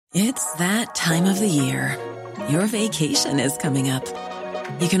It's that time of the year. Your vacation is coming up.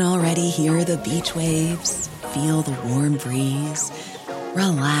 You can already hear the beach waves, feel the warm breeze,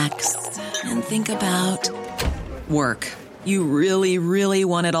 relax, and think about work. You really, really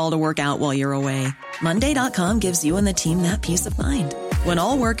want it all to work out while you're away. Monday.com gives you and the team that peace of mind. When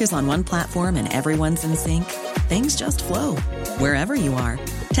all work is on one platform and everyone's in sync, things just flow. Wherever you are,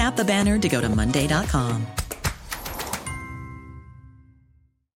 tap the banner to go to Monday.com.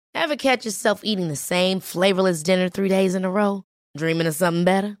 Ever catch yourself eating the same flavorless dinner 3 days in a row? Dreaming of something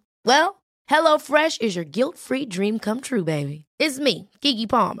better? Well, HelloFresh is your guilt-free dream come true, baby. It's me, Keke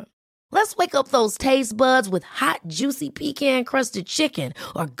Palmer. Let's wake up those taste buds with hot, juicy pecan-crusted chicken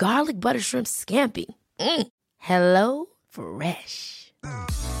or garlic butter shrimp scampi. Hello Fresh.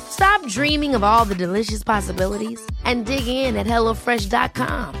 Stop dreaming of all the delicious possibilities and dig in at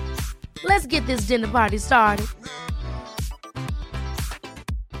HelloFresh.com. Let's get this dinner party started.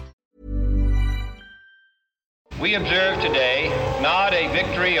 We observe today not a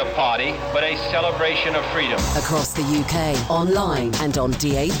victory of party, but a celebration of freedom. Across the UK, online and on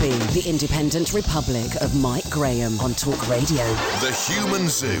DAB, the Independent Republic of Mike Graham on Talk Radio. The Human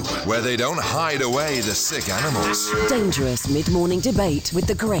Zoo, where they don't hide away the sick animals. Dangerous mid-morning debate with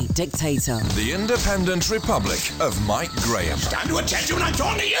the great dictator. The Independent Republic of Mike Graham. Stand to attention when I'm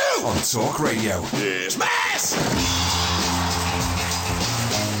talking to you! On Talk Radio. Dismiss!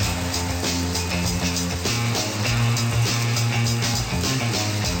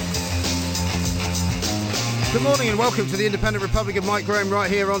 Good morning and welcome to the Independent Republic of Mike Graham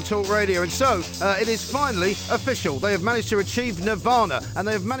right here on Talk Radio. And so, it is finally official. They have managed to achieve nirvana and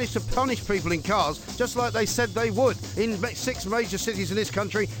they have managed to punish people in cars just like they said they would. In 6 major cities in this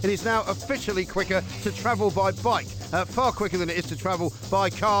country, it is now officially quicker to travel by bike. Far quicker than it is to travel by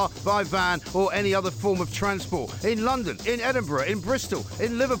car, by van or any other form of transport. In London, in Edinburgh, in Bristol,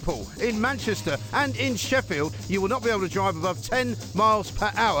 in Liverpool, in Manchester and in Sheffield, you will not be able to drive above 10 miles per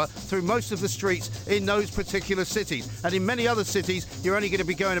hour through most of the streets in those particular cities. And in many other cities, you're only going to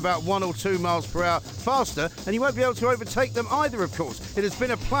be going about 1 or 2 miles per hour faster, and you won't be able to overtake them either, of course. It has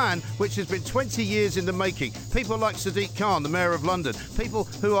been a plan which has been 20 years in the making. People like Sadiq Khan, the Mayor of London, people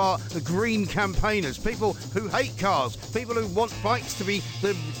who are the green campaigners, people who hate cars, people who want bikes to be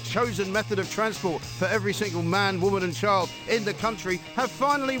the chosen method of transport for every single man, woman and child in the country, have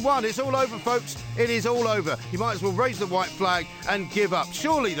finally won. It's all over, folks. It is all over. You might as well raise the white flag and give up.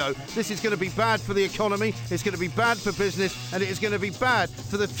 Surely, though, this is going to be bad for the economy. It's going to be bad for business, and it is going to be bad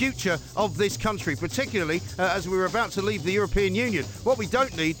for the future of this country, particularly as we're about to leave the European Union. What we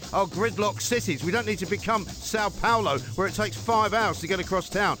don't need are gridlock cities. We don't need to become Sao Paulo, where it takes 5 hours to get across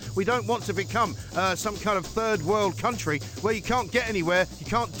town. We don't want to become some kind of third world country where you can't get anywhere, you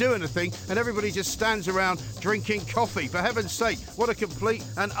can't do anything, and everybody just stands around drinking coffee. For heaven's sake, what a complete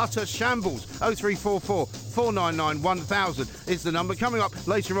and utter shambles. 0344 499 1000 is the number. Coming up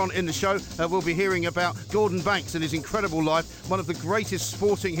later on in the show, we'll be hearing about Gordon Banks and his incredible life, one of the greatest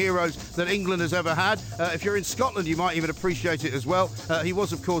sporting heroes that England has ever had. If you're in Scotland, you might even appreciate it as well. He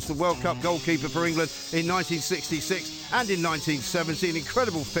was, of course, the World Cup goalkeeper for England in 1966 and in 1970. An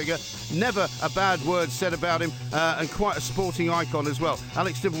incredible figure, never a bad word said about him, and quite a sporting icon as well.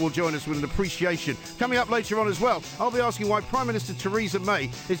 Alex Dibble will join us with an appreciation. Coming up later on as well, I'll be asking why Prime Minister Theresa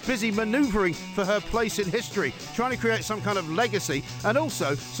May is busy manoeuvring for her place in history, trying to create some kind of legacy, and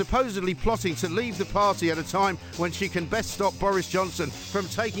also supposedly plotting to leave the party at a time when she can best stop Boris Johnson from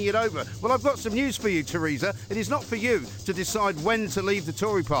taking it over. Well, I've got some news for you, Theresa. It is not for you to decide when to leave the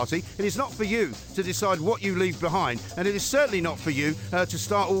Tory party. It is not for you to decide what you leave behind. And it is certainly not for you to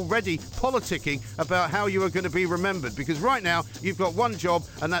start already politicking about how you are going to be remembered. Because right now, you've got one job,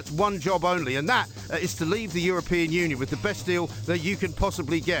 and that's one job only. And that is to leave the European Union with the best deal that you can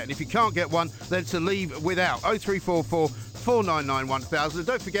possibly get. And if you can't get one, then to leave without. 0344 499 1000. And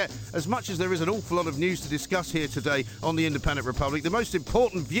don't forget, as much as there is an awful lot of news to discuss here today on the Independent Republic, the most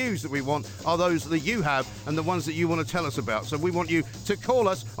important views that we want are those that you have and the ones that you want to tell us about. So we want you to call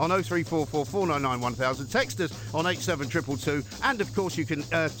us on 0344 499 1000, text us on 87222, and of course you can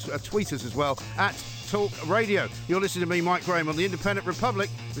tweet us as well at Talk Radio. You're listening to me, Mike Graham, on the Independent Republic.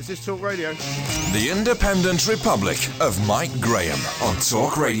 This is Talk Radio. The Independent Republic of Mike Graham on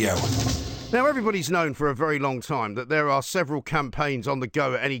Talk Radio. Now, everybody's known for a very long time that there are several campaigns on the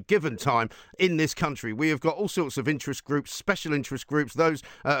go at any given time in this country. We have got all sorts of interest groups, special interest groups, those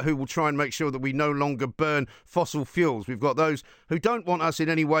who will try and make sure that we no longer burn fossil fuels. We've got those who don't want us in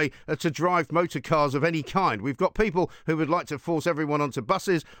any way to drive motor cars of any kind. We've got people who would like to force everyone onto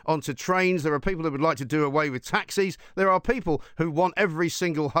buses, onto trains. There are people who would like to do away with taxis. There are people who want every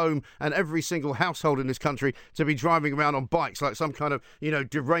single home and every single household in this country to be driving around on bikes like some kind of,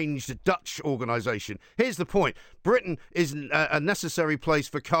 deranged Dutch organisation. Here's the point. Britain is a necessary place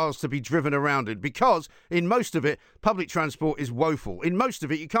for cars to be driven around in because in most of it, public transport is woeful. In most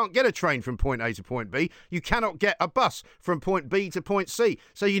of it, you can't get a train from point A to point B. You cannot get a bus from point B to point C.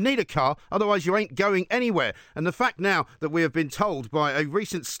 So you need a car, otherwise you ain't going anywhere. And the fact now that we have been told by a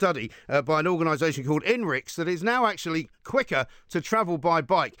recent study by an organisation called INRIX that it's now actually quicker to travel by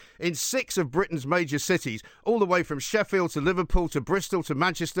bike in 6 of Britain's major cities, all the way from Sheffield to Liverpool to Bristol to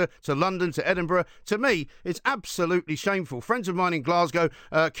Manchester to London to Edinburgh. To me, it's absolutely shameful. Friends of mine in Glasgow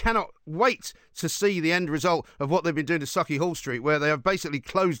cannot wait to see the end result of what they've been doing to Sucky Hall Street, where they have basically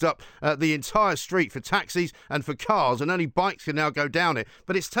closed up the entire street for taxis and for cars, and only bikes can now go down it.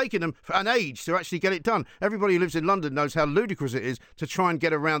 But it's taken them an age to actually get it done. Everybody who lives in London knows how ludicrous it is to try and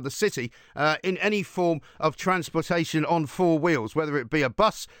get around the city in any form of transportation on 4 wheels, whether it be a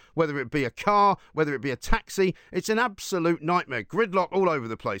bus, whether it be a car, whether it be a taxi. It's an absolute nightmare. Gridlock all over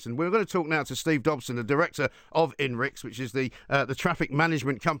the place. And we're going to talk now to Steve Dobson, the director of INRIX, which is the traffic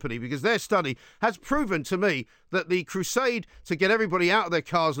management company, because their study has proven to me that the crusade to get everybody out of their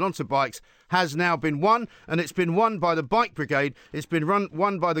cars and onto bikes has now been won, and it's been won by the Bike Brigade, it's been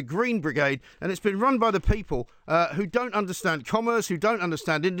won by the Green Brigade, and it's been run by the people who don't understand commerce, who don't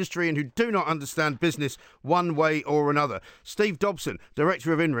understand industry, and who do not understand business one way or another. Steve Dobson,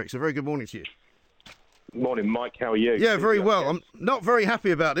 director of INRIX, a very good morning to you. Morning, Mike. How are you? Yeah, very well. I'm not very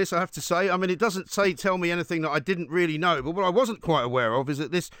happy about this, I have to say. I mean, it doesn't tell me anything that I didn't really know, but what I wasn't quite aware of is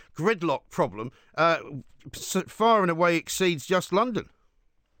that this gridlock problem far and away exceeds just London.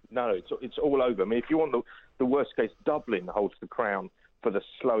 No, it's all over. I mean, if you want the worst case, Dublin holds the crown for the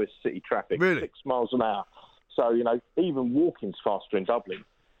slowest city traffic, really? 6 miles an hour. So, even walking's faster in Dublin.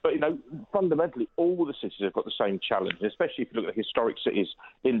 But, fundamentally, all the cities have got the same challenge, especially if you look at the historic cities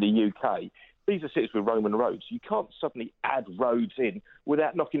in the UK. These are cities with Roman roads. You can't suddenly add roads in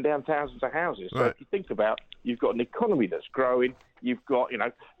without knocking down thousands of houses. So if you think about, you've got an economy that's growing, you've got,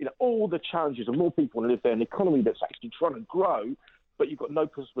 all the challenges of more people live there, an economy that's actually trying to grow, but you've got no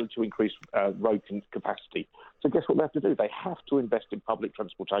possibility to increase road capacity. So guess what they have to do? They have to invest in public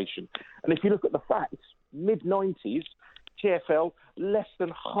transportation. And if you look at the facts, mid-90s, TfL, less than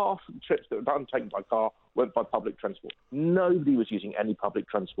half of the trips that were undertaken by car went by public transport. Nobody was using any public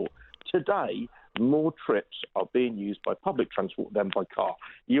transport. Today, more trips are being used by public transport than by car.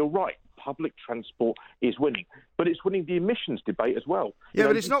 You're right, public transport is winning, but it's winning the emissions debate as well. Yeah,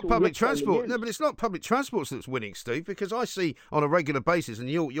 but it's not public transport. No, but it's not public transport that's winning, Steve, because I see on a regular basis, and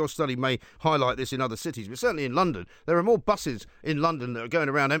your study may highlight this in other cities, but certainly in London, there are more buses in London that are going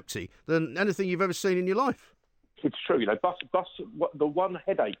around empty than anything you've ever seen in your life. It's true. The one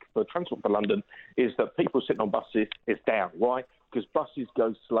headache for Transport for London is that people sitting on buses is down. Why? Because buses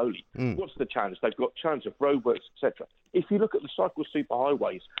go slowly. What's the challenge? They've got challenge of roadworks, etc. If you look at the cycle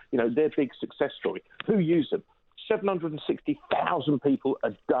superhighways, their big success story. Who use them? 760,000 people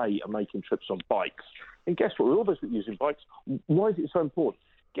a day are making trips on bikes. And guess what? With all those people using bikes, why is it so important?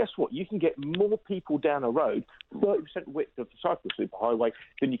 Guess what? You can get more people down a road, 30% width of the cycle superhighway,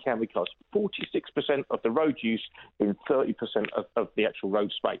 than you can with cars. 46% of the road use in 30% of the actual road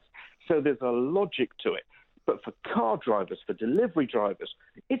space. So there's a logic to it. But for car drivers, for delivery drivers,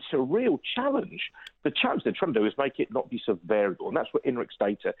 it's a real challenge. The challenge they're trying to do is make it not be so variable. And that's what INRIX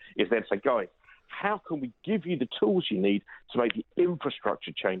data is there to say, guys, how can we give you the tools you need to make the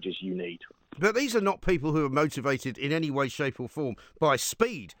infrastructure changes you need? But these are not people who are motivated in any way, shape or form by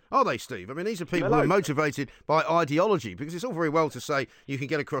speed, are they, Steve? I mean, these are people who are motivated by ideology, because it's all very well to say you can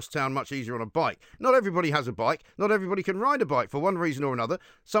get across town much easier on a bike. Not everybody has a bike. Not everybody can ride a bike for one reason or another.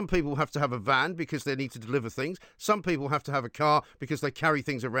 Some people have to have a van because they need to deliver things. Some people have to have a car because they carry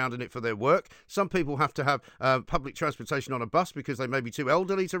things around in it for their work. Some people have to have public transportation on a bus because they may be too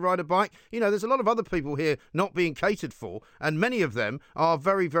elderly to ride a bike. There's a lot of other people here not being catered for, and many of them are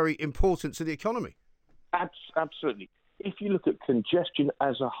very, very important to the economy. Absolutely. If you look at congestion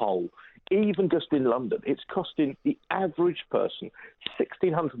as a whole, even just in London, it's costing the average person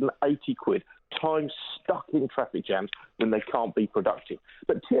 £1,680 time stuck in traffic jams when they can't be productive.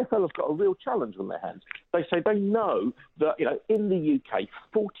 But TfL have got a real challenge on their hands. They say they know that, in the UK,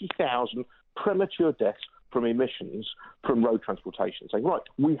 40,000 premature deaths from emissions from road transportation, saying, right,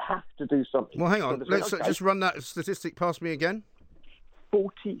 we have to do something. Well, hang on. So Let's okay, just run that statistic past me again.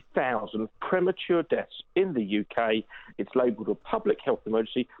 40,000 premature deaths in the UK. It's labelled a public health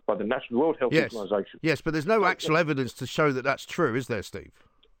emergency by the National World Health Organisation. Yes, but there's no actual evidence to show that that's true, is there, Steve?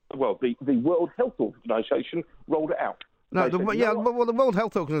 Well, the World Health Organisation rolled it out. No, the World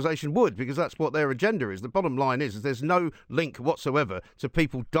Health Organisation would, because that's what their agenda is. The bottom line is there's no link whatsoever to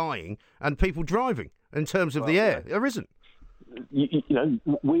people dying and people driving in terms of the air. There isn't. You know,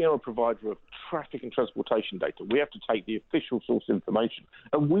 we are a provider of traffic and transportation data. We have to take the official source information.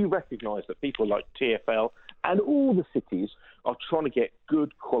 And we recognise that people like TfL and all the cities are trying to get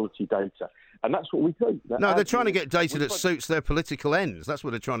good quality data. And that's what we do. No, they're trying to get data that suits their political ends. That's what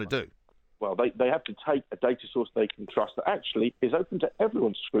they're trying to do. Well, they have to take a data source they can trust that actually is open to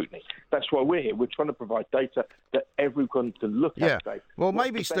everyone's scrutiny. That's why we're here. We're trying to provide data that everyone can look at. Well,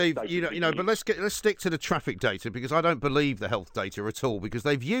 maybe, Steve, but let's stick to the traffic data, because I don't believe the health data at all, because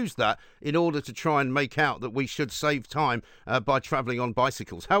they've used that in order to try and make out that we should save time by travelling on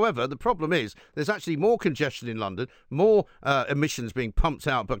bicycles. However, the problem is there's actually more congestion in London, more emissions being pumped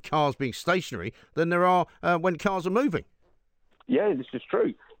out by cars being stationary than there are when cars are moving. Yeah, this is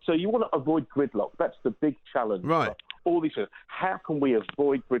true. So you want to avoid gridlock. That's the big challenge. Right. All these things. How can we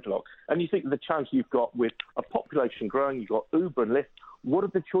avoid gridlock? And you think the challenge you've got with a population growing, you've got Uber and Lyft, what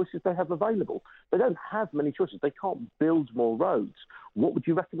are the choices they have available? They don't have many choices. They can't build more roads. What would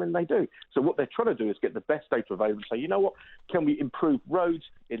you recommend they do? So what they're trying to do is get the best data available and say, you know what, can we improve roads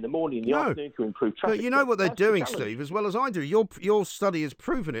in the morning, in the afternoon, can we improve traffic? But you know what they're doing, Steve, as well as I do. Your study has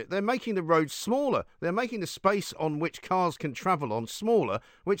proven it. They're making the roads smaller. They're making the space on which cars can travel on smaller,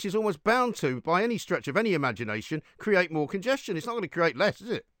 which is almost bound to, by any stretch of any imagination, create more congestion. It's not going to create less, is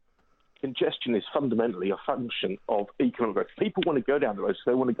it? Congestion is fundamentally a function of economic growth. People want to go down the road, so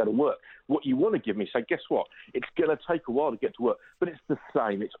they want to go to work. What you want to give me, say, guess what? It's going to take a while to get to work, but it's the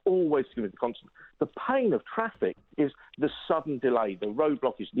same. It's always going to be constant. The pain of traffic is the sudden delay, the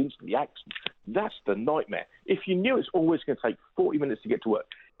roadblock is the instant, the accident. That's the nightmare. If you knew it's always going to take 40 minutes to get to work,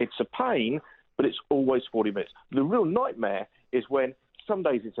 it's a pain, but it's always 40 minutes. The real nightmare is when some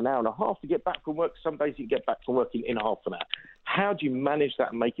days it's an hour and a half to get back from work. Some days you get back from work in half an hour. How do you manage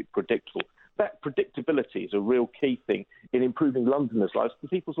that and make it predictable? That predictability is a real key thing in improving Londoners' lives and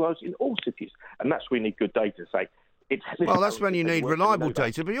people's lives in all cities. And that's where we need good data. That's when you need reliable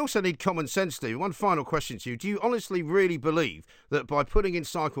data, but you also need common sense, Steve. One final question to you. Do you honestly really believe that by putting in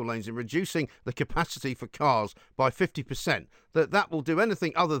cycle lanes and reducing the capacity for cars by 50%, that will do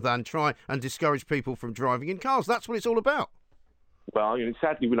anything other than try and discourage people from driving in cars? That's what it's all about. Well,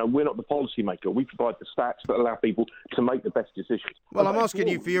 sadly, we're not the policy maker. We provide the stats that allow people to make the best decisions. Well, I'm asking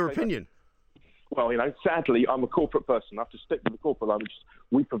you for your opinion. Well, sadly, I'm a corporate person. I have to stick to the corporate line, which is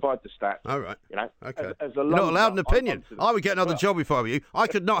we provide the stats. All right. Okay. You're not allowed an opinion. I would get another job if I were you. I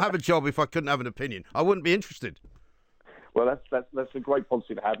could not have a job if I couldn't have an opinion. I wouldn't be interested. Well, that's a great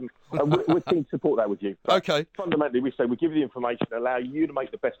policy to have, and we're keen to support that with you. But okay. Fundamentally, we say we give you the information, allow you to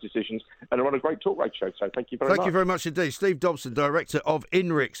make the best decisions, and run a great talk radio show. So thank you very much. Thank you very much indeed. Steve Dobson, director of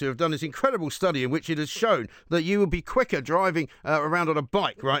INRIX, who have done this incredible study in which it has shown that you will be quicker driving around on a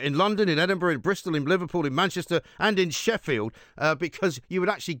bike, right, in London, in Edinburgh, in Bristol, in Liverpool, in Manchester, and in Sheffield, because you would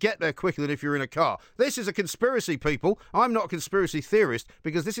actually get there quicker than if you're in a car. This is a conspiracy, people. I'm not a conspiracy theorist,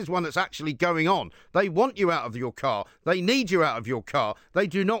 because this is one that's actually going on. They want you out of your car. They need you out of your car. They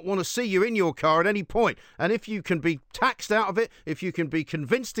do not want to see you in your car at any point. And if you can be taxed out of it, if you can be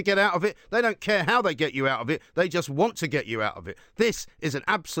convinced to get out of it, they don't care how they get you out of it. They just want to get you out of it. This is an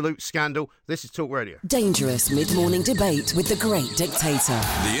absolute scandal. This is Talk Radio. Dangerous mid-morning debate with the great dictator.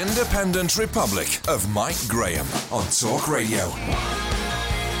 The Independent Republic of Mike Graham on Talk Radio.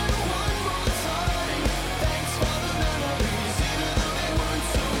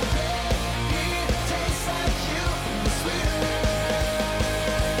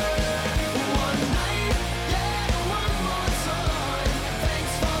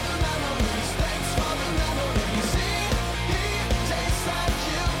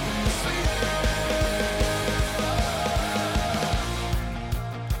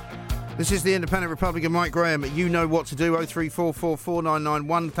 This is the Independent Republic of Mike Graham. You know what to do. 0344 499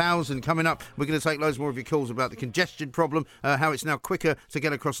 1000. Coming up, we're going to take loads more of your calls about the congestion problem, how it's now quicker to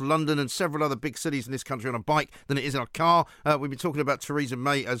get across London and several other big cities in this country on a bike than it is in a car. We've been talking about Theresa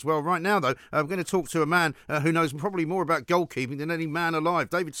May as well. Right now, though, we're going to talk to a man who knows probably more about goalkeeping than any man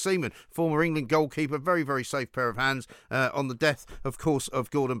alive. David Seaman, former England goalkeeper, very, very safe pair of hands on the death, of course, of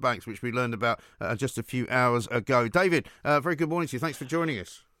Gordon Banks, which we learned about just a few hours ago. David, very good morning to you. Thanks for joining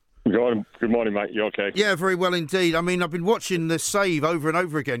us. Good morning, mate. You okay? Yeah, very well indeed. I mean, I've been watching the save over and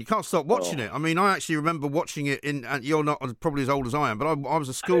over again. You can't stop watching it. I mean, I actually remember watching it and you're not probably as old as I am, but I was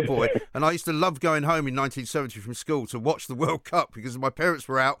a schoolboy and I used to love going home in 1970 from school to watch the World Cup because my parents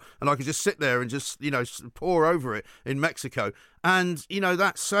were out and I could just sit there and just, pore over it in Mexico. And,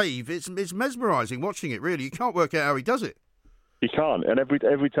 that save, it's mesmerising watching it, really. You can't work out how he does it. You can't, and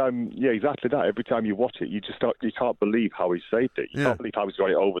every time, yeah, exactly that. Every time you watch it, you can't believe how he saved it. You can't believe how he's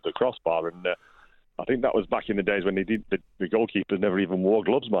got it over the crossbar. And I think that was back in the days when the goalkeepers never even wore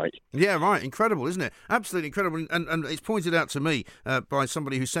gloves, Mike. Yeah, right. Incredible, isn't it? Absolutely incredible. And it's pointed out to me by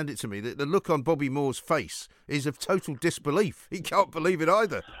somebody who sent it to me that the look on Bobby Moore's face is of total disbelief. He can't believe it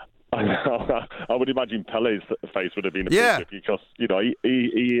either. I would imagine Pele's face would have been a picture because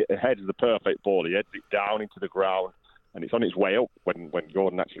he heads the perfect ball. He heads it down into the ground. And it's on its way up when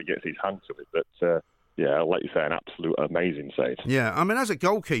Gordon actually gets his hand to it. But, like you say, an absolute amazing save. Yeah, I mean, as a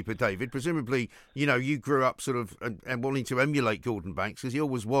goalkeeper, David, presumably, you grew up sort of and wanting to emulate Gordon Banks because he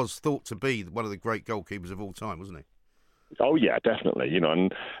always was thought to be one of the great goalkeepers of all time, wasn't he? Oh, yeah, definitely.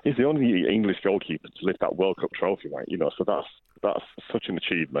 And he's the only English goalkeeper to lift that World Cup trophy, mate. So that's such an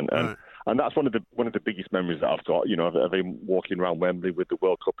achievement. And that's one of the biggest memories that I've got, of him walking around Wembley with the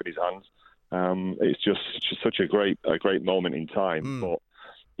World Cup in his hands. It's just such a great moment in time. But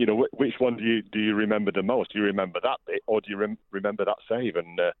which one do you remember the most? Do you remember that bit, or do you remember that save?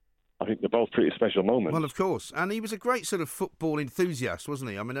 And I think they're both pretty special moments. Well, of course, and he was a great sort of football enthusiast,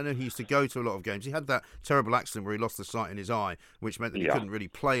 wasn't he? I mean, I know he used to go to a lot of games. He had that terrible accident where he lost the sight in his eye, which meant that he couldn't really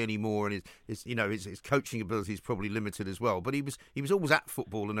play anymore, and his coaching ability is probably limited as well. But he was always at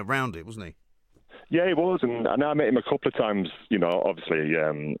football and around it, wasn't he? Yeah, he was, and I met him a couple of times.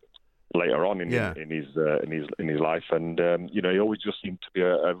 Obviously. Later on in his life, and he always just seemed to be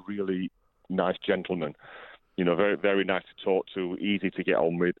a really nice gentleman. Very very nice to talk to, easy to get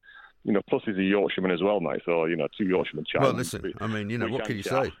on with. Plus he's a Yorkshireman as well, mate. So two Yorkshiremen chat. Well, listen, I mean, what can you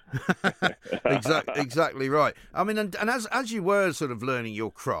say? Exactly right. I mean, and as you were sort of learning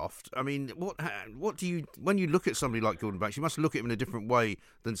your craft, I mean, what do you when you look at somebody like Gordon Banks, you must look at him in a different way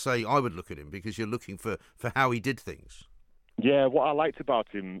than say I would look at him because you're looking for how he did things. Yeah, what I liked about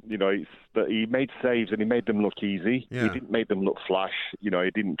him, is that he made saves and he made them look easy. Yeah. He didn't make them look flash. He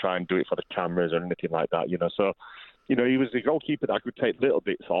didn't try and do it for the cameras or anything like that. So, he was the goalkeeper that I could take little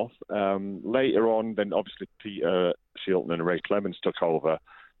bits off. Later on, then obviously Peter Shilton and Ray Clemens took over,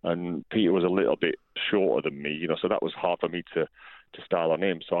 and Peter was a little bit shorter than me. So that was hard for me to style on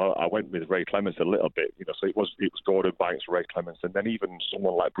him. So I went with Ray Clemens a little bit. So it was Gordon Banks, Ray Clemens, and then even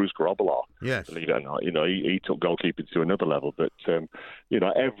someone like Bruce Garobbalaw. Yes. Believe it or not, he took goalkeeping to another level. But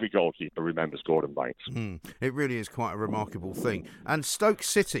every goalkeeper remembers Gordon Banks. It really is quite a remarkable thing. And Stoke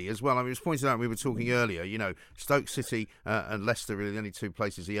City as well. I mean, it was pointed out we were talking earlier. Stoke City and Leicester really the only two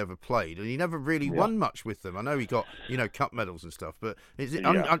places he ever played, and he never really won much with them. I know he got cup medals and stuff, but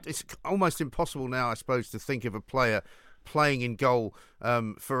it's almost impossible now, I suppose, to think of a player playing in goal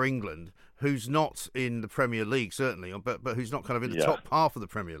for England who's not in the Premier League, certainly, but who's not kind of in the top half of the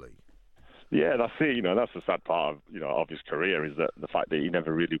Premier League. Yeah, that's it. That's the sad part of his career is that the fact that he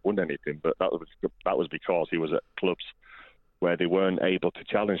never really won anything. But that was because he was at clubs where they weren't able to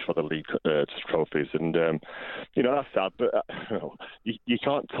challenge for the league trophies, and that's sad. But you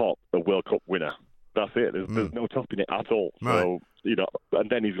can't top a World Cup winner. That's it. There's no topping it at all. Right. So and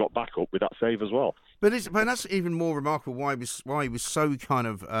then he's got back up with that save as well. But that's even more remarkable. Why he was so kind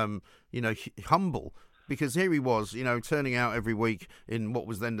of humble. Because here he was, turning out every week in what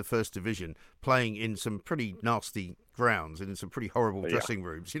was then the First Division, playing in some pretty nasty grounds and in some pretty horrible dressing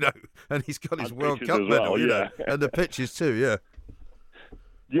rooms, and he's got his World Cup medal, and the pitches too, yeah.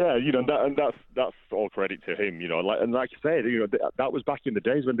 Yeah, and that's all credit to him, and like you said, that was back in the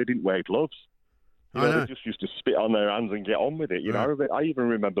days when they didn't wear gloves. They just used to spit on their hands and get on with it. I even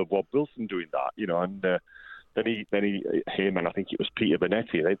remember Bob Wilson doing that, and then him and I think it was Peter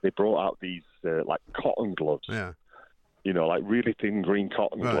Bonetti, they brought out these like cotton gloves. Yeah. Like really thin green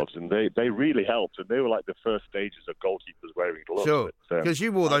cotton gloves, and they really helped, and they were like the first stages of goalkeepers wearing gloves. Sure, because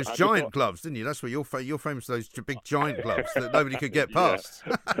you wore those giant gloves, didn't you? That's what you're famous for, those big giant gloves that nobody could get past.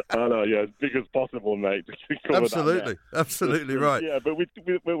 I know, as big as possible, mate. Absolutely right. Yeah, but with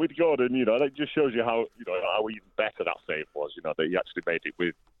Gordon, that just shows you how how even better that save was. That he actually made it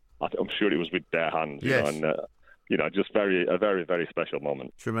with. I'm sure it was with bare hands. Yes. just a very, very special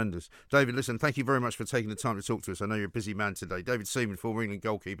moment. Tremendous. David, listen, thank you very much for taking the time to talk to us. I know you're a busy man today. David Seaman, former England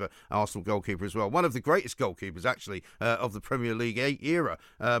goalkeeper, Arsenal goalkeeper as well. One of the greatest goalkeepers, actually, of the Premier League era.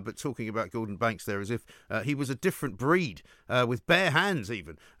 But talking about Gordon Banks there as if he was a different breed, with bare hands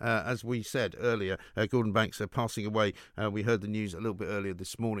even. As we said earlier, Gordon Banks passing away. We heard the news a little bit earlier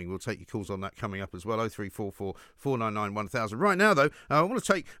this morning. We'll take your calls on that coming up as well. 0344 499 1000. Right now, though, I want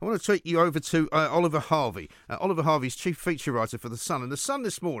to take you over to Oliver Harvey. Oliver Harvey's chief feature writer for The Sun. And The Sun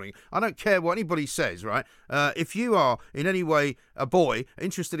this morning, I don't care what anybody says, right? If you are in any way a boy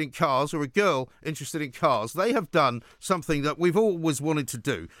interested in cars or a girl interested in cars, they have done something that we've always wanted to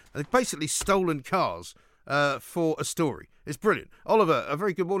do. They've basically stolen cars for a story. It's brilliant. Oliver, a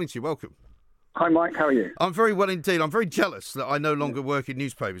very good morning to you. Welcome. Hi, Mike. How are you? I'm very well indeed. I'm very jealous that I no longer work in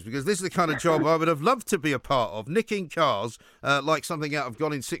newspapers because this is the kind of job I would have loved to be a part of, nicking cars like something out of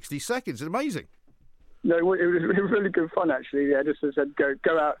Gone in 60 Seconds. It's amazing. No, it was really good fun, actually. Yeah, just as I said,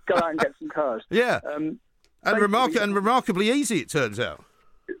 go out and get some cars. Yeah. And remarkably easy, it turns out.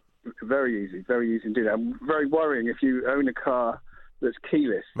 Very easy indeed. Very worrying if you own a car that's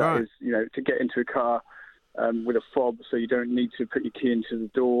keyless. That is, to get into a car with a fob, so you don't need to put your key into the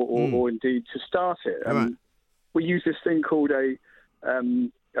door or indeed to start it. Right. We use this thing called a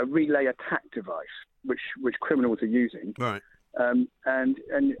relay attack device, which criminals are using. Right. And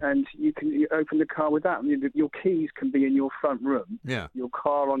you open the car with that. Your keys can be in your front room. Yeah. Your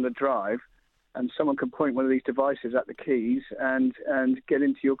car on the drive. And someone can point one of these devices at the keys and get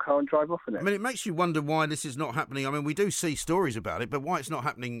into your car and drive off with it. I mean, it makes you wonder why this is not happening. I mean, we do see stories about it, but why it's not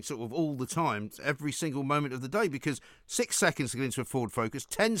happening sort of all the time, every single moment of the day, because 6 seconds to get into a Ford Focus,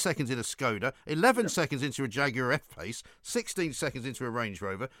 10 seconds in a Skoda, 11 seconds into a Jaguar F-Pace, 16 seconds into a Range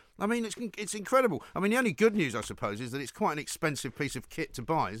Rover. I mean, it's incredible. I mean, the only good news, I suppose, is that it's quite an expensive piece of kit to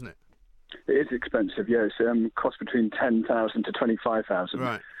buy, isn't it? It is expensive, yes. It costs between $10,000 to $25,000.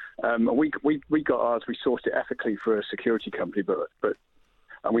 Right. We got ours. We sourced it ethically for a security company, but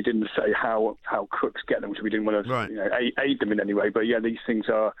and we didn't say how crooks get them, because we didn't want to aid them in any way. But yeah, these things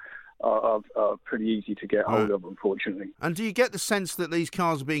are pretty easy to get hold of, unfortunately. And do you get the sense that these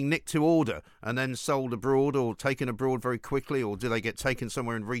cars are being nicked to order and then sold abroad or taken abroad very quickly, or do they get taken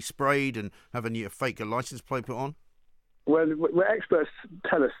somewhere and resprayed and have a fake license plate put on? Well, experts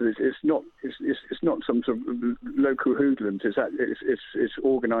tell us that it's not some sort of local hoodlums. It's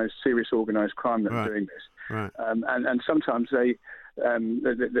organised, serious organised crime that's doing this. Right. And sometimes they're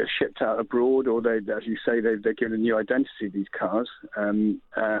shipped out abroad, or they, as you say, they're given a new identity, these cars,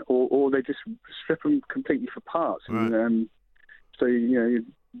 or they just strip them completely for parts. Right. And so you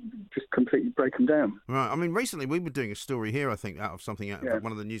just completely break them down. Right. I mean, recently we were doing a story here, I think, out of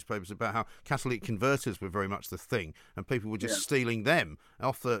one of the newspapers about how catalytic converters were very much the thing, and people were just stealing them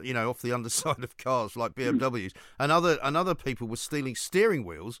off the underside of cars like BMWs, and other people were stealing steering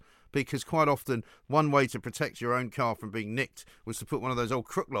wheels, because quite often one way to protect your own car from being nicked was to put one of those old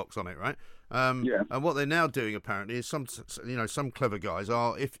crook locks on it, right? And what they're now doing apparently is some clever guys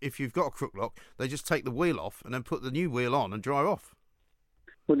are, if you've got a crook lock, they just take the wheel off and then put the new wheel on and drive off.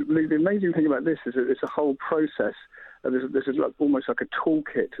 Well, the amazing thing about this is that it's a whole process. This is almost like a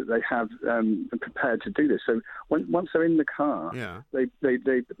toolkit that they have prepared to do this. So once they're in the car, they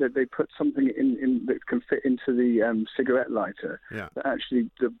put something in that can fit into the cigarette lighter that actually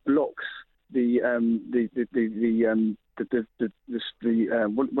blocks the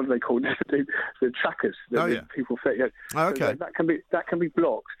what do they call it? the trackers that people fit. Yeah. Oh, okay. So that can be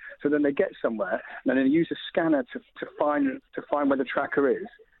blocked. So then they get somewhere, and then they use a scanner to find where the tracker is,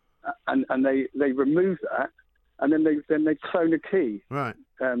 and they remove that, and then they clone a key. Right.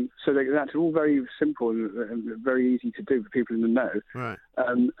 So that's all very simple and very easy to do for people in the know. Right.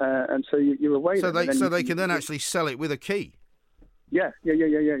 And so you're away. So they can then actually sell it with a key. Yeah.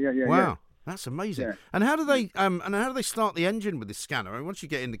 Wow. Yeah. That's amazing. Yeah. And how do they start the engine with this scanner? I mean, once you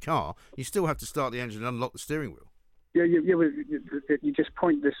get in the car, you still have to start the engine and unlock the steering wheel. Yeah. You just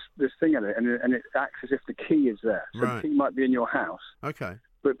point this thing at it, and it acts as if the key is there. So the key might be in your house. Okay.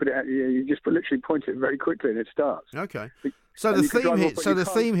 But you just literally point it very quickly, and it starts. Okay. So the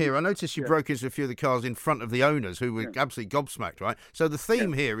theme here, I noticed you broke into a few of the cars in front of the owners, who were absolutely gobsmacked, right? So the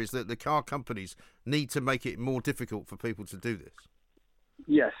theme here is that the car companies need to make it more difficult for people to do this.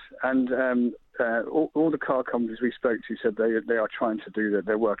 Yes, and all the car companies we spoke to said they are trying to do that.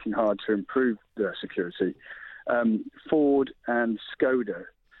 They're working hard to improve their security. Ford and Skoda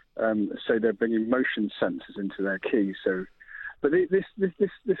say they're bringing motion sensors into their keys. So, but this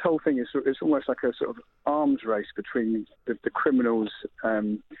whole thing is almost like a sort of arms race between the criminals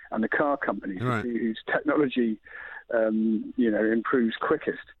and the car companies, whose technology improves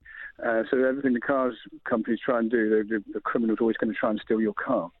quickest. So everything the cars companies try and do, the criminal's always going to try and steal your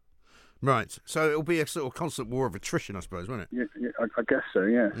car. Right. So it'll be a sort of constant war of attrition, I suppose, won't it? Yeah, I guess so,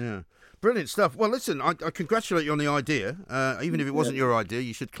 yeah. Yeah. Brilliant stuff. Well, listen, I congratulate you on the idea. Even if it wasn't your idea,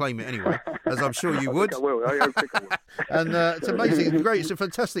 you should claim it anyway, as I'm sure you would. I will. I think I will. And it's amazing. It's great. It's a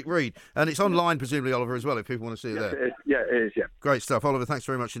fantastic read. And it's online, presumably, Oliver, as well, if people want to see it there. It is, yeah. Great stuff. Oliver, thanks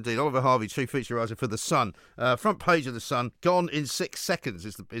very much indeed. Oliver Harvey, chief feature writer for The Sun. Front page of The Sun, gone in 6 seconds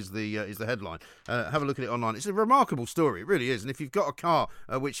is the headline. Have a look at it online. It's a remarkable story. It really is. And if you've got a car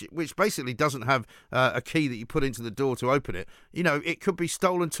which basically doesn't have a key that you put into the door to open it, it could be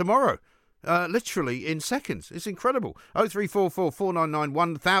stolen tomorrow. Literally in seconds. It's incredible. 0344 499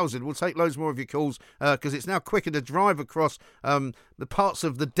 1000. We'll take loads more of your calls because it's now quicker to drive across the parts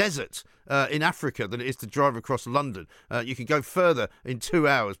of the desert in Africa than it is to drive across London. You can go further in 2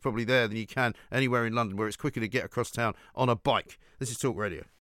 hours probably there than you can anywhere in London, where it's quicker to get across town on a bike. This is Talk Radio.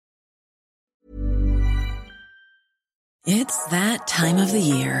 It's that time of the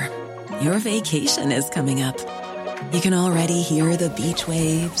year. Your vacation is coming up. You can already hear the beach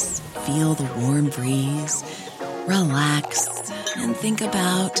waves, feel the warm breeze, relax, and think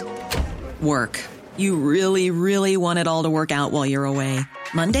about work. You really, really want it all to work out while you're away.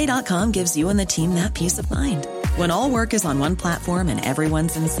 Monday.com gives you and the team that peace of mind. When all work is on one platform and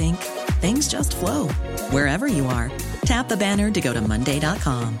everyone's in sync, things just flow. Wherever you are, tap the banner to go to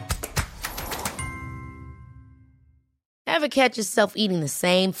Monday.com. Ever catch yourself eating the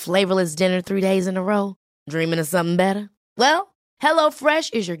same flavorless dinner 3 days in a row? Dreaming of something better? Well,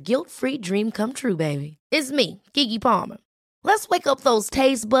 HelloFresh is your guilt-free dream come true, baby. It's me, Keke Palmer. Let's wake up those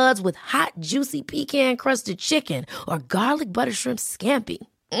taste buds with hot, juicy pecan-crusted chicken or garlic butter shrimp scampi.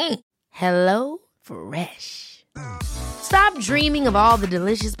 Hello Fresh. Stop dreaming of all the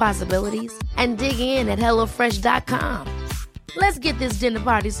delicious possibilities and dig in at HelloFresh.com. Let's get this dinner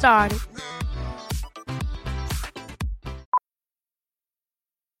party started.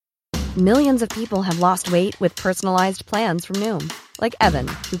 Millions of people have lost weight with personalized plans from Noom. Like Evan,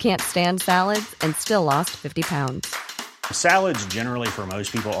 who can't stand salads and still lost 50 pounds. Salads generally for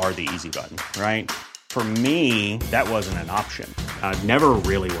most people are the easy button, right? For me, that wasn't an option. I never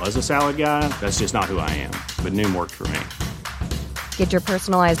really was a salad guy. That's just not who I am. But Noom worked for me. Get your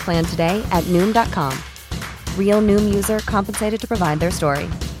personalized plan today at Noom.com. Real Noom user compensated to provide their story.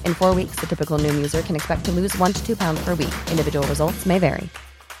 In 4 weeks, the typical Noom user can expect to lose 1 to 2 pounds per week. Individual results may vary.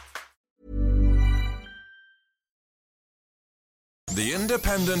 The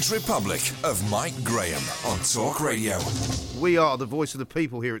Independent Republic of Mike Graham on Talk Radio. We are the voice of the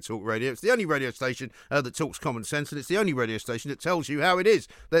people here at Talk Radio. It's the only radio station that talks common sense, and it's the only radio station that tells you how it is.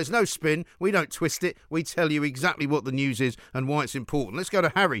 There's no spin. We don't twist it. We tell you exactly what the news is and why it's important. Let's go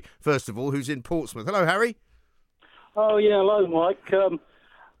to Harry, first of all, who's in Portsmouth. Hello, Harry. Oh, yeah, hello, Mike.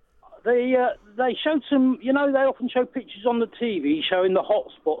 They showed some, they often show pictures on the TV showing the hot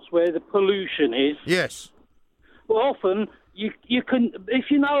spots where the pollution is. Yes. Well, often you can,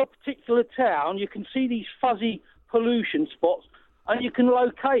 if you know a particular town, you can see these fuzzy pollution spots, and you can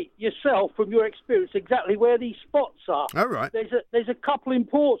locate yourself from your experience exactly where these spots are. All right. There's a couple in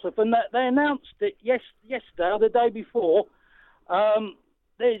Portsmouth, and they announced it yesterday or the day before.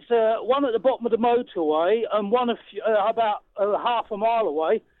 There's one at the bottom of the motorway and one about half a mile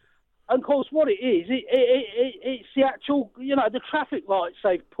away. And, of course, what it is, it's the actual, the traffic lights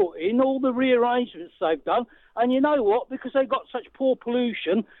they've put in, all the rearrangements they've done. And you know what? Because they've got such poor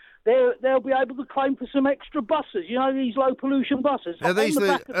pollution, they'll be able to claim for some extra buses, these low-pollution buses. Are these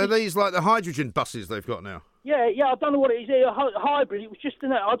like the hydrogen buses they've got now? Yeah, I don't know what it is. A hybrid. It was just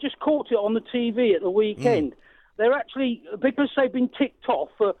I just caught it on the TV at the weekend. They're actually, because they've been ticked off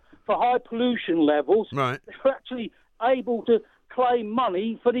for high pollution levels, right. They're actually able to claim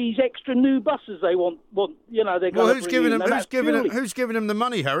money for these extra new buses they want. They're going who's giving them the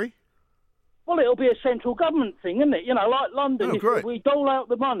money, Harry? Well, it'll be a central government thing, isn't it? Like London, if we dole out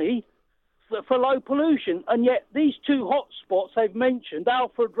the money for low pollution, and yet these two hot spots they've mentioned,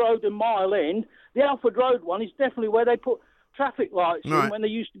 Alfred Road and Mile End, the Alfred Road one is definitely where they put traffic lights in when there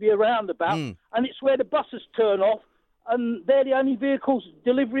used to be a roundabout, and it's where the buses turn off, and they're the only vehicles,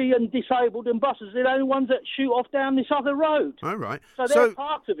 delivery and disabled and buses, they're the only ones that shoot off down this other road. All right. So they're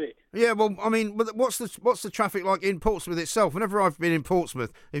part of it. Yeah, well, I mean, what's the traffic like in Portsmouth itself? Whenever I've been in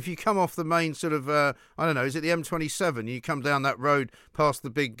Portsmouth, if you come off the main sort of, I don't know, is it the M27? You come down that road past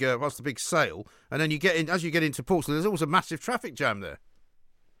the big sale, and then you get in. As you get into Portsmouth, there's always a massive traffic jam there.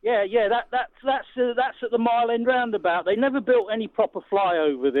 Yeah, that's at the Mile End roundabout. They never built any proper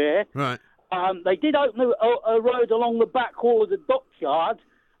flyover there. Right. They did open a road along the back wall of the dockyard,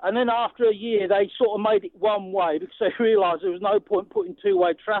 And then after a year, they sort of made it one way because they realised there was no point putting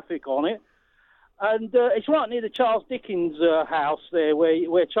two-way traffic on it. And it's right near the Charles Dickens house there,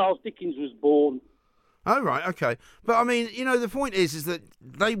 where Charles Dickens was born. Oh, right, OK. But, I mean, you know, the point is that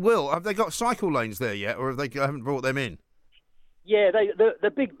they will. Have they got cycle lanes there yet, or haven't brought them in? Yeah,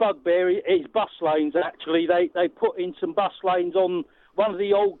 the big bugbear is bus lanes, actually. They put in some bus lanes on one of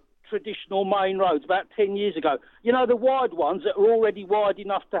the old traditional main roads about 10 years ago. You know, the wide ones that are already wide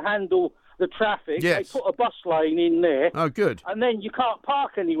enough to handle the traffic? Yes. They put a bus lane in there. Oh, good. And then you can't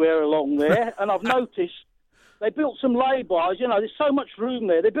park anywhere along there. And I've noticed they built some lay-bys. You know, there's so much room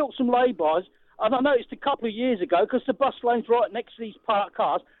there. They built some lay-bys. And I noticed a couple of years ago, because the bus lane's right next to these parked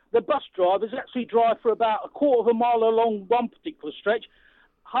cars, the bus drivers actually drive for about a quarter of a mile along one particular stretch,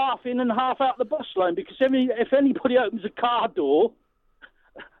 half in and half out the bus lane, because if anybody opens a car door,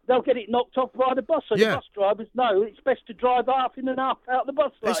 they'll get it knocked off by the bus. So the bus drivers know it's best to drive half in and half out the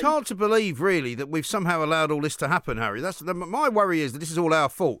bus lane. It's hard to believe, really, that we've somehow allowed all this to happen, Harry. My worry is that this is all our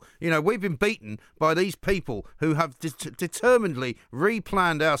fault. You know, we've been beaten by these people who have determinedly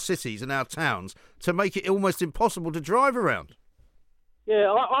replanned our cities and our towns to make it almost impossible to drive around.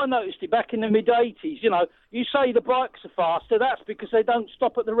 Yeah, I noticed it back in the mid-'80s. You know, you say the bikes are faster, that's because they don't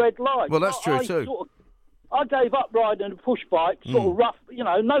stop at the red light. Well, that's true too. I gave up riding a push bike, sort of rough, you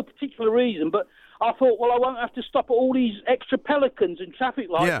know, no particular reason, but I thought, well, I won't have to stop at all these extra pelicans and traffic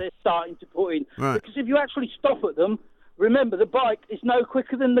lights they're starting to put in. Right. Because if you actually stop at them, remember, the bike is no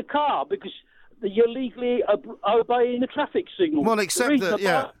quicker than the car because you're legally obeying the traffic signal. Well, except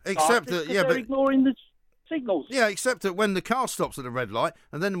that, they're ignoring the signals. Yeah, except that when the car stops at a red light,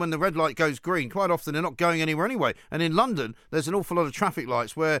 and then when the red light goes green, quite often they're not going anywhere anyway. And in London, there's an awful lot of traffic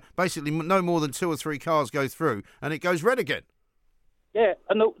lights where basically no more than 2 or 3 cars go through, and it goes red again. Yeah,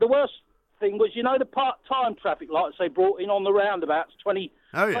 and the worst thing was, you know, the part-time traffic lights they brought in on the roundabouts 20,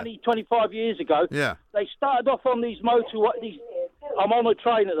 25 years ago? Yeah. They started off on these motorways. I'm on a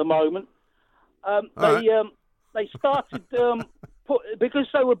train at the moment. They started... because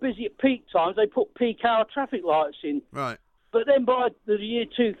they were busy at peak times, they put peak hour traffic lights in. Right. But then by the year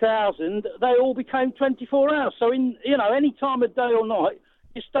 2000, they all became 24 hours. So in any time of day or night,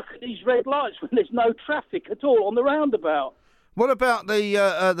 you're stuck at these red lights when there's no traffic at all on the roundabout. What about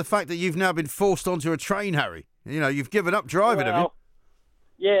the fact that you've now been forced onto a train, Harry? You know, you've given up driving, have you?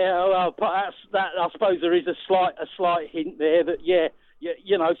 Yeah, well, perhaps that. I suppose there is a slight hint there that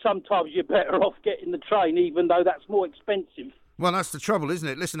you know, sometimes you're better off getting the train, even though that's more expensive. Well, that's the trouble, isn't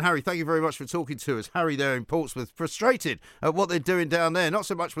it? Listen, Harry, thank you very much for talking to us. Harry there in Portsmouth, frustrated at what they're doing down there, not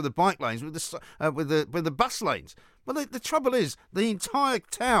so much with the bike lanes, with the bus lanes. Well, the trouble is, the entire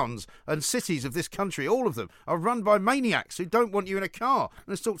towns and cities of this country, all of them, are run by maniacs who don't want you in a car.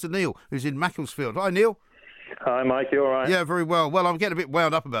 Let's talk to Neil, who's in Macclesfield. Hi, Neil. Hi, Mike. You all right? Yeah, very well. Well, I'm getting a bit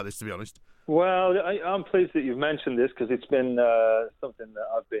wound up about this, to be honest. Well, I'm pleased that you've mentioned this because it's been something that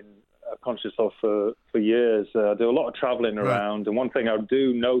I've been conscious of for years. I do a lot of travelling around, and one thing I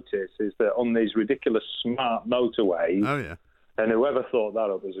do notice is that on these ridiculous smart motorways, and whoever thought that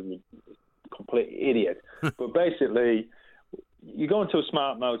up is a complete idiot, but basically you go into a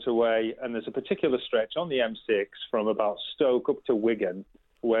smart motorway and there's a particular stretch on the M6 from about Stoke up to Wigan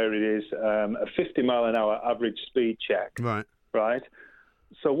where it is a 50 mile an hour average speed check. Right?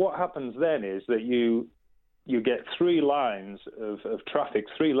 So what happens then is that you get 3 lines of traffic,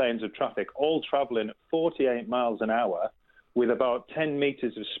 3 lanes of traffic, all travelling at 48 miles an hour with about 10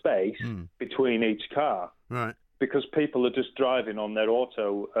 metres of space between each car. Right. Because people are just driving on their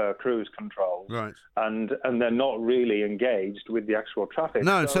auto cruise controls. Right. And they're not really engaged with the actual traffic.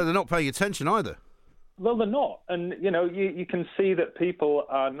 No, so they're not paying attention either. Well, they're not. And, you know, you can see that people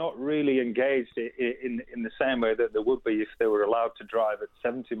are not really engaged in the same way that they would be if they were allowed to drive at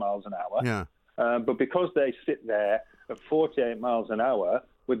 70 miles an hour. Yeah. But because they sit there at 48 miles an hour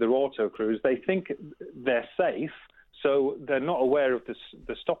with their auto cruise, they think they're safe, so they're not aware of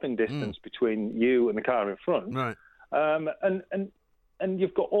the stopping distance between you and the car in front. Right. And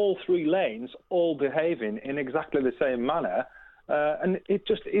you've got all 3 lanes all behaving in exactly the same manner. And it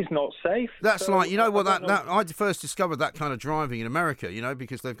just is not safe. That's so, like, you know what, I first discovered that kind of driving in America, you know,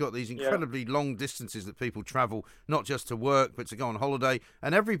 because they've got these incredibly long distances that people travel, not just to work, but to go on holiday.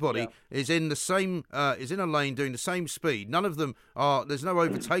 And everybody is in the same, is in a lane doing the same speed. None of them there's no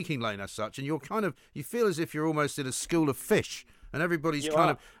overtaking lane as such. And you feel as if you're almost in a school of fish. And everybody's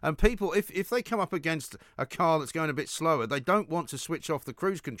and people, if they come up against a car that's going a bit slower, they don't want to switch off the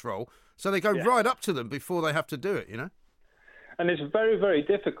cruise control. So they go right up to them before they have to do it, you know? And it's very, very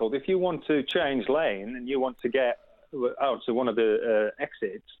difficult. If you want to change lane and you want to get out to one of the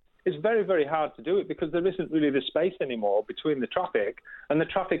exits, it's very, very hard to do it because there isn't really the space anymore between the traffic, and the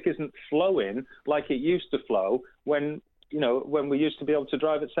traffic isn't flowing like it used to flow when we used to be able to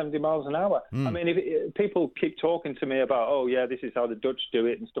drive at 70 miles an hour. I mean, if people keep talking to me about, oh, yeah, this is how the Dutch do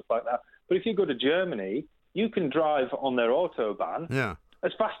it and stuff like that. But if you go to Germany, you can drive on their Autobahn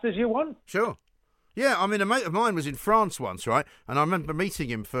as fast as you want. Sure. Yeah, I mean, a mate of mine was in France once, right? And I remember meeting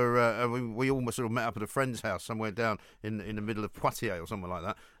him for, we almost sort of met up at a friend's house somewhere down in the middle of Poitiers or somewhere like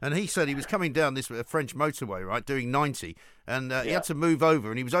that. And he said he was coming down this French motorway, right, doing 90, and he had to move over,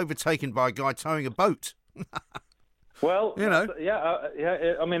 and he was overtaken by a guy towing a boat. Well, you know,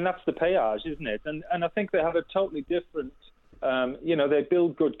 I mean, that's the péage, isn't it? And I think they have a totally different, they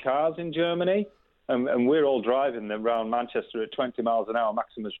build good cars in Germany, and we're all driving them around Manchester at 20 miles an hour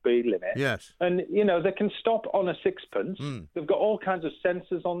maximum speed limit. Yes. And, they can stop on a sixpence. They've got all kinds of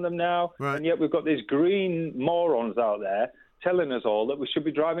sensors on them now, and yet we've got these green morons out there telling us all that we should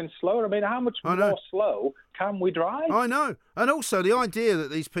be driving slower. I mean, how much more slow can we drive? I know. And also the idea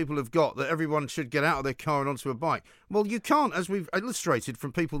that these people have got that everyone should get out of their car and onto a bike. Well, you can't, as we've illustrated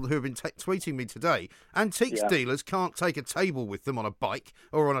from people who have been tweeting me today, antiques dealers can't take a table with them on a bike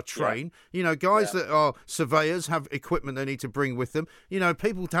or on a train. Guys that are surveyors have equipment they need to bring with them.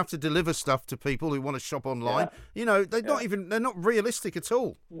 People have to deliver stuff to people who want to shop online. They're not realistic at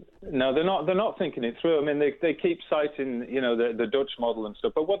all. No, they're not thinking it through. I mean, they keep citing, the Dutch model and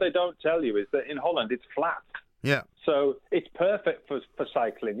stuff, but what they don't tell you is that in Holland it's flat. Yeah. So it's perfect for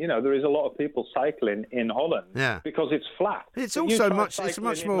cycling. There is a lot of people cycling in Holland because it's flat. It's also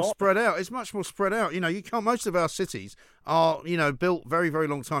much more spread out. It's much more spread out. You can't. Most of our cities are built very, very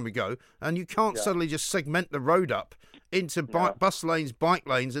long time ago, and you can't suddenly just segment the road up into bus lanes, bike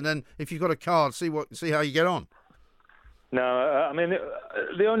lanes, and then if you've got a car, see how you get on. No, I mean,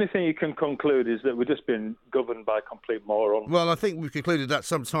 the only thing you can conclude is that we're just being governed by complete morons. Well, I think we've concluded that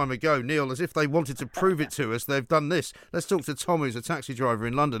some time ago, Neil. As if they wanted to prove it to us, they've done this. Let's talk to Tom, who's a taxi driver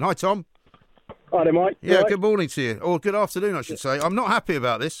in London. Hi, Tom. Hi there, Mike. Yeah, good morning to you. Or good afternoon, I should say. I'm not happy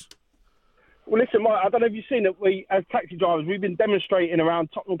about this. Well, listen, Mike, I don't know if you've seen it. We, as taxi drivers, we've been demonstrating around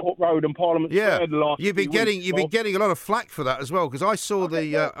Tottenham Court Road and Parliament Square the last you've been getting a lot of flack for that as well, because I saw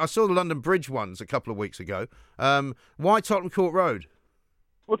the London Bridge ones a couple of weeks ago. Why Tottenham Court Road?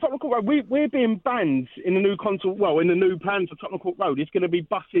 Well, Tottenham Court Road, we're being banned in the new in the new plans for Tottenham Court Road. It's going to be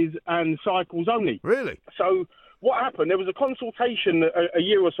buses and cycles only. Really? So what happened? There was a consultation a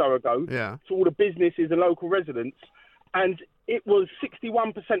year or so ago to all the businesses and local residents, and it was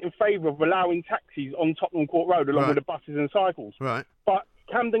 61% in favour of allowing taxis on Tottenham Court Road along with the buses and cycles. Right. But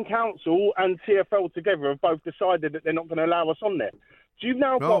Camden Council and TfL together have both decided that they're not going to allow us on there. So you've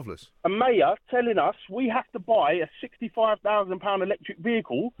now got a mayor telling us we have to buy a £65,000 electric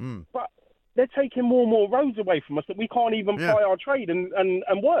vehicle, but they're taking more and more roads away from us that we can't even ply our trade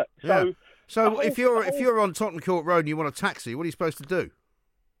and work. So if you're on Tottenham Court Road and you want a taxi, what are you supposed to do?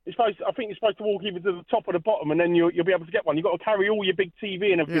 I think you're supposed to walk either to the top or the bottom, and then you'll be able to get one. You've got to carry all your big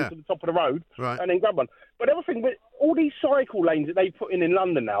TV and everything to the top of the road, and then grab one. But the other thing, with all these cycle lanes that they put in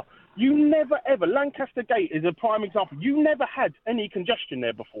London now, you never ever, Lancaster Gate is a prime example, you never had any congestion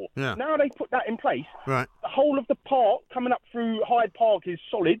there before. Yeah. Now they put that in place. Right. The whole of the park coming up through Hyde Park is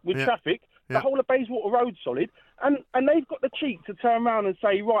solid with traffic. The whole of Bayswater Road's solid. And they've got the cheek to turn around and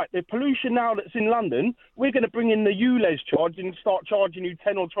say, right, the pollution now that's in London, we're going to bring in the ULEZ charge and start charging you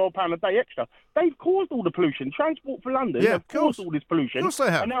 £10 or £12 a day extra. They've caused all the pollution. Transport for London have caused all this pollution. Of course they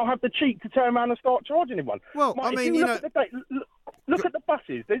have. And now have the cheek to turn around and start charging everyone. Well, Mike, I mean, look at the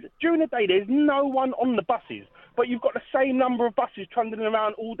buses. During the day, there's no one on the buses, but you've got the same number of buses trundling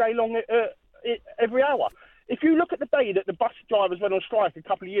around all day long every hour. If you look at the day that the bus drivers went on strike a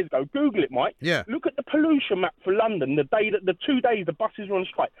couple of years ago, Google it, Mike. Yeah. Look at the pollution map for London, the 2 days the buses were on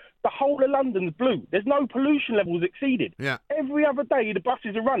strike. The whole of London's blue. There's no pollution levels exceeded. Yeah. Every other day the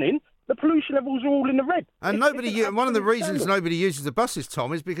buses are running, the pollution levels are all in the red. And one of the reasons nobody uses the buses,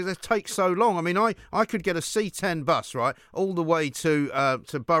 Tom, is because they take so long. I mean, I could get a C10 bus, right, all the way to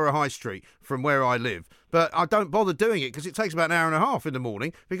Borough High Street from where I live, but I don't bother doing it because it takes about an hour and a half in the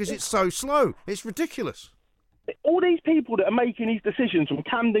morning because it's so slow. It's ridiculous. All these people that are making these decisions from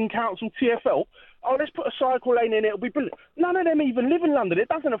Camden Council, TfL, let's put a cycle lane in, it'll be brilliant. None of them even live in London. It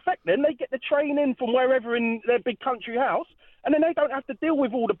doesn't affect them. They get the train in from wherever in their big country house, and then they don't have to deal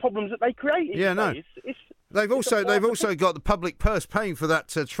with all the problems that they create. Yeah, no. They've also got the public purse paying for that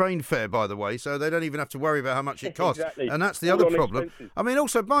train fare, by the way, so they don't even have to worry about how much it costs. Exactly. And that's the other problem. Expenses. I mean,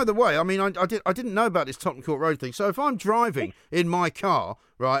 also, by the way, I didn't know about this Tottenham Court Road thing. So if I'm driving in my car,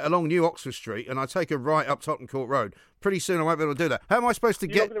 right, along New Oxford Street, and I take a right up Tottenham Court Road, pretty soon I won't be able to do that. How am I supposed to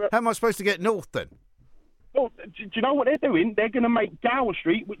get north then? Well, do you know what they're doing? They're going to make Gower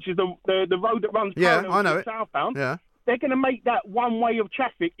Street, which is the road that runs parallel to southbound. Yeah. They're going to make that one way of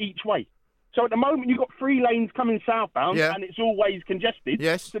traffic each way. So at the moment you've got 3 lanes coming southbound, and it's always congested.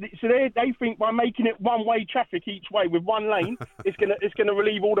 Yes. So they think by making it one way traffic each way with 1 lane, it's gonna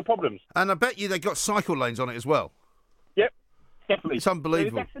relieve all the problems. And I bet you they got cycle lanes on it as well. Yep, definitely. It's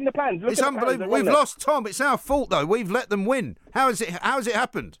unbelievable. That's in the plans. It's unbelievable. We've lost, Tom. It's our fault though. We've let them win. How has it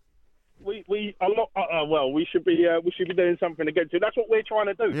happened? We are not. Well, we should be doing something against it. That's what we're trying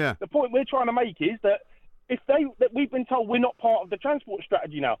to do. Yeah. The point we're trying to make is that that we've been told we're not part of the transport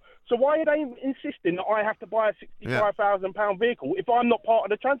strategy now. So why are they insisting that I have to buy a £65,000 vehicle if I'm not part of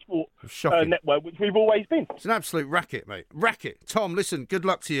the transport network, which we've always been? It's an absolute racket, mate. Racket. Tom, listen, good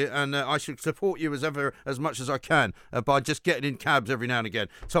luck to you, and I should support you as much as I can by just getting in cabs every now and again.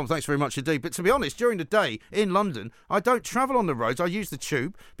 Tom, thanks very much indeed. But to be honest, during the day in London, I don't travel on the roads. I use the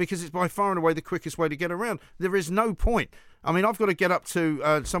tube because it's by far and away the quickest way to get around. There is no point. I mean, I've got to get up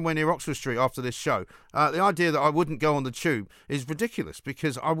to somewhere near Oxford Street after this show. The idea that I wouldn't go on the tube is ridiculous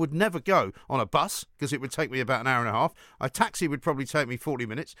because I would never go on a bus because it would take me about an hour and a half. A taxi would probably take me 40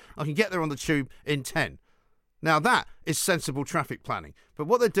 minutes. I can get there on the tube in 10. Now, that is sensible traffic planning. But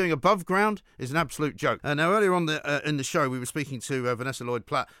what they're doing above ground is an absolute joke. Now, earlier on in the show, we were speaking to Vanessa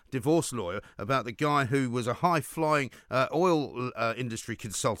Lloyd-Platt, divorce lawyer, about the guy who was a high-flying oil industry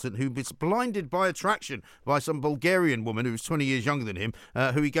consultant who was blinded by attraction by some Bulgarian woman who was 20 years younger than him,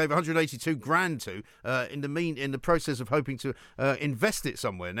 who he gave 182 grand to in the process of hoping to invest it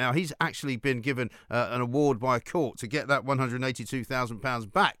somewhere. Now, he's actually been given an award by a court to get that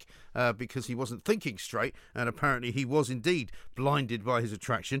 £182,000 back because he wasn't thinking straight, and apparently he was indeed blinded by his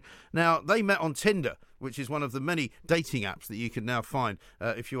attraction. Now, they met on Tinder, which is one of the many dating apps that you can now find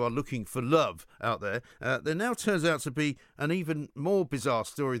if you are looking for love out there. There now turns out to be an even more bizarre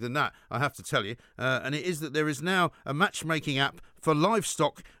story than that, I have to tell you, and it is that there is now a matchmaking app for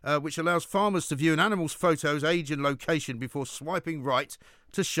livestock which allows farmers to view an animal's photos, age and location before swiping right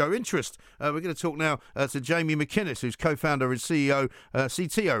to show interest. We're going to talk now to Jamie McInnes, who's co-founder and CTO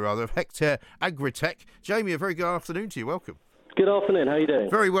of Hectare Agritech. Jamie, a very good afternoon to you. Welcome. Good afternoon, how are you doing?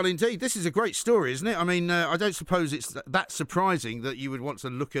 Very well indeed. This is a great story, isn't it? I mean, I don't suppose it's that surprising that you would want to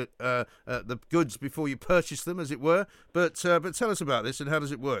look at the goods before you purchase them, as it were, but tell us about this and how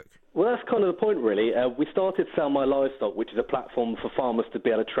does it work? Well, that's kind of the point, really. We started Sell My Livestock, which is a platform for farmers to be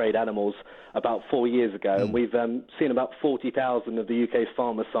able to trade animals about 4 years ago, and we've seen about 40,000 of the UK's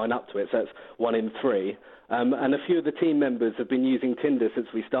farmers sign up to it, so that's 1 in 3. And a few of the team members have been using Tinder since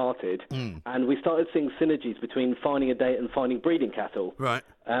we started, and we started seeing synergies between finding a date and finding breeding cattle. Right.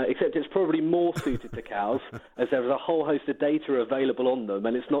 Except it's probably more suited to cows, as there is a whole host of data available on them,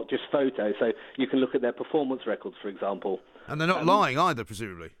 and it's not just photos, so you can look at their performance records, for example. And they're not lying either,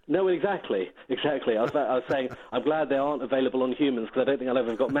 presumably. No, exactly. I was saying, I'm glad they aren't available on humans, because I don't think I'll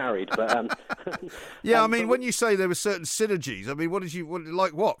ever have got married. But yeah, I mean, when you say there were certain synergies, I mean,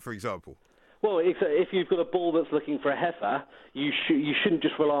 like what, for example? Well, if you've got a bull that's looking for a heifer, you shouldn't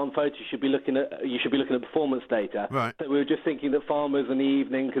just rely on photos. You should be looking at performance data. Right. So we were just thinking that farmers in the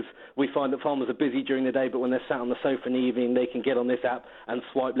evening, because we find that farmers are busy during the day, but when they're sat on the sofa in the evening, they can get on this app and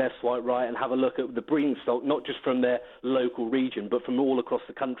swipe left, swipe right, and have a look at the breeding stock, not just from their local region, but from all across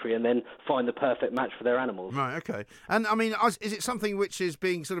the country, and then find the perfect match for their animals. Right. Okay. And I mean, is it something which is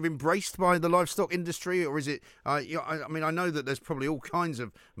being sort of embraced by the livestock industry, or is it? I mean, I know that there's probably all kinds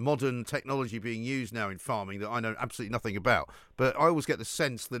of modern technology being used now in farming that I know absolutely nothing about, but I always get the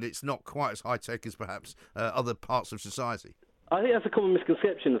sense that it's not quite as high tech as perhaps other parts of society. I think that's a common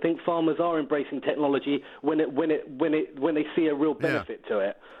misconception. I think farmers are embracing technology when they see a real benefit to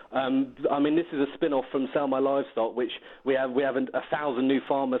it. I mean, this is a spin-off from Sell My Livestock, which we have 1,000 new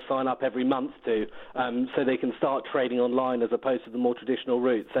farmers sign up every month to, so they can start trading online as opposed to the more traditional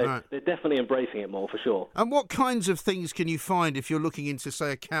route. So They're definitely embracing it more, for sure. And what kinds of things can you find if you're looking into,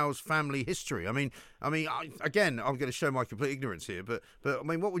 say, a cow's family history? Again, I'm going to show my complete ignorance here, but I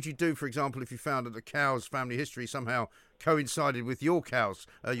mean, what would you do, for example, if you found that the cow's family history somehow coincided with your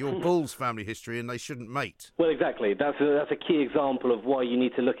bull's family history, and they shouldn't mate? Well, exactly. That's a key example of why you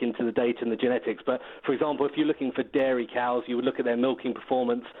need to look into the data and the genetics. But, for example, if you're looking for dairy cows, you would look at their milking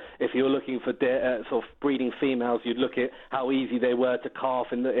performance. If you're looking for sort of breeding females, you'd look at how easy they were to calf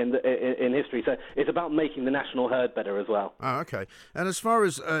in history. So it's about making the national herd better as well. Oh, okay. And as far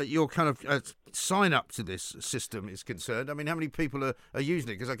as your kind of sign up to this system is concerned, I mean, how many people are using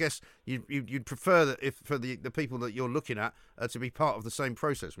it? Because I guess you'd prefer that for the people that you're looking at to be part of the same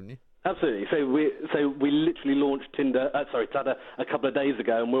process, wouldn't you? Absolutely. So we literally launched Tinder, a couple of days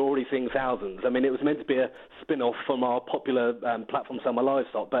ago, and we're already seeing thousands. I mean, it was meant to be a spin-off from our popular platform Sell My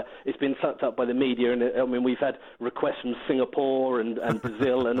Livestock, but it's been sucked up by the media, and we've had requests from Singapore and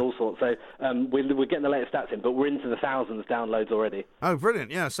Brazil and all sorts. So we're getting the latest stats in, but we're into the thousands downloads already. Oh, brilliant!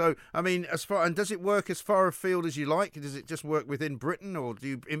 Yeah. So I mean, does it work as far afield as you like? Does it just work within Britain, or do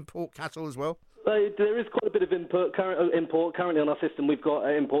you import cattle as well? There is quite a bit of import currently on our system. We've got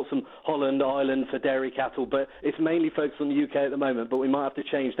imports from Holland, Ireland for dairy cattle, but it's mainly focused on the UK at the moment. But we might have to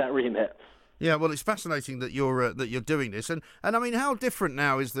change that remit. Yeah, well, it's fascinating that you're doing this, and I mean, how different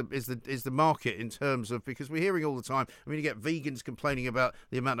now is the market in terms of, because we're hearing all the time. I mean, you get vegans complaining about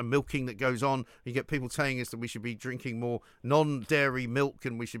the amount of milking that goes on. You get people telling us that we should be drinking more non-dairy milk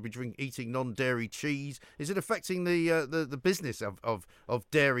and we should be eating non-dairy cheese. Is it affecting the business of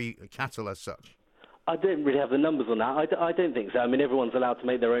dairy cattle as such? I don't really have the numbers on that. I don't think so. I mean, everyone's allowed to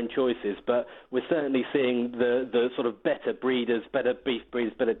make their own choices, but we're certainly seeing the sort of better breeders, better beef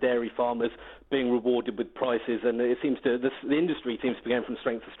breeders, better dairy farmers being rewarded with prices, and it seems to the industry seems to be going from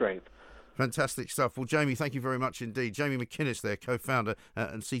strength to strength. Fantastic stuff. Well, Jamie, thank you very much indeed. Jamie McInnes there, co-founder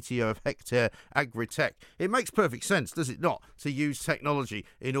and CTO of Hectare Agritech. It makes perfect sense, does it not, to use technology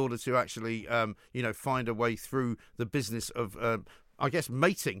in order to actually, find a way through the business of,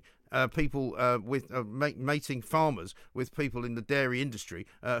 mating. Mating farmers with people in the dairy industry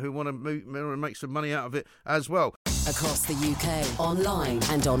who want to make some money out of it as well. Across the UK, online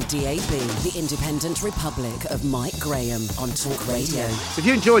and on DAB, the Independent Republic of Mike Graham on Talk Radio. If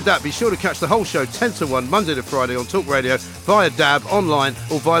you enjoyed that, be sure to catch the whole show 10 to 1, Monday to Friday on Talk Radio, via DAB, online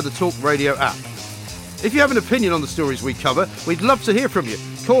or via the Talk Radio app. If you have an opinion on the stories we cover, we'd love to hear from you.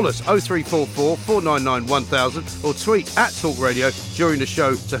 Call us 0344 499 1000 or tweet at Talk Radio during the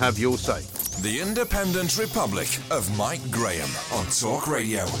show to have your say. The Independent Republic of Mike Graham on Talk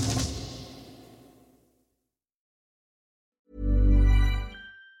Radio.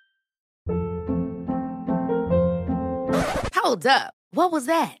 Hold up. What was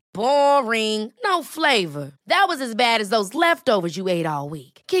that? Boring. No flavor. That was as bad as those leftovers you ate all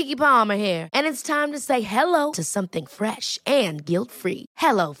week. Keke Palmer here, and it's time to say hello to something fresh and guilt-free.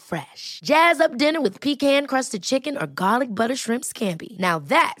 Hello Fresh. Jazz up dinner with pecan-crusted chicken or garlic butter shrimp scampi. Now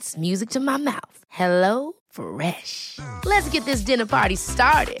that's music to my mouth. Hello Fresh. Let's get this dinner party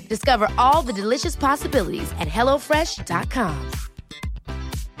started. Discover all the delicious possibilities at HelloFresh.com.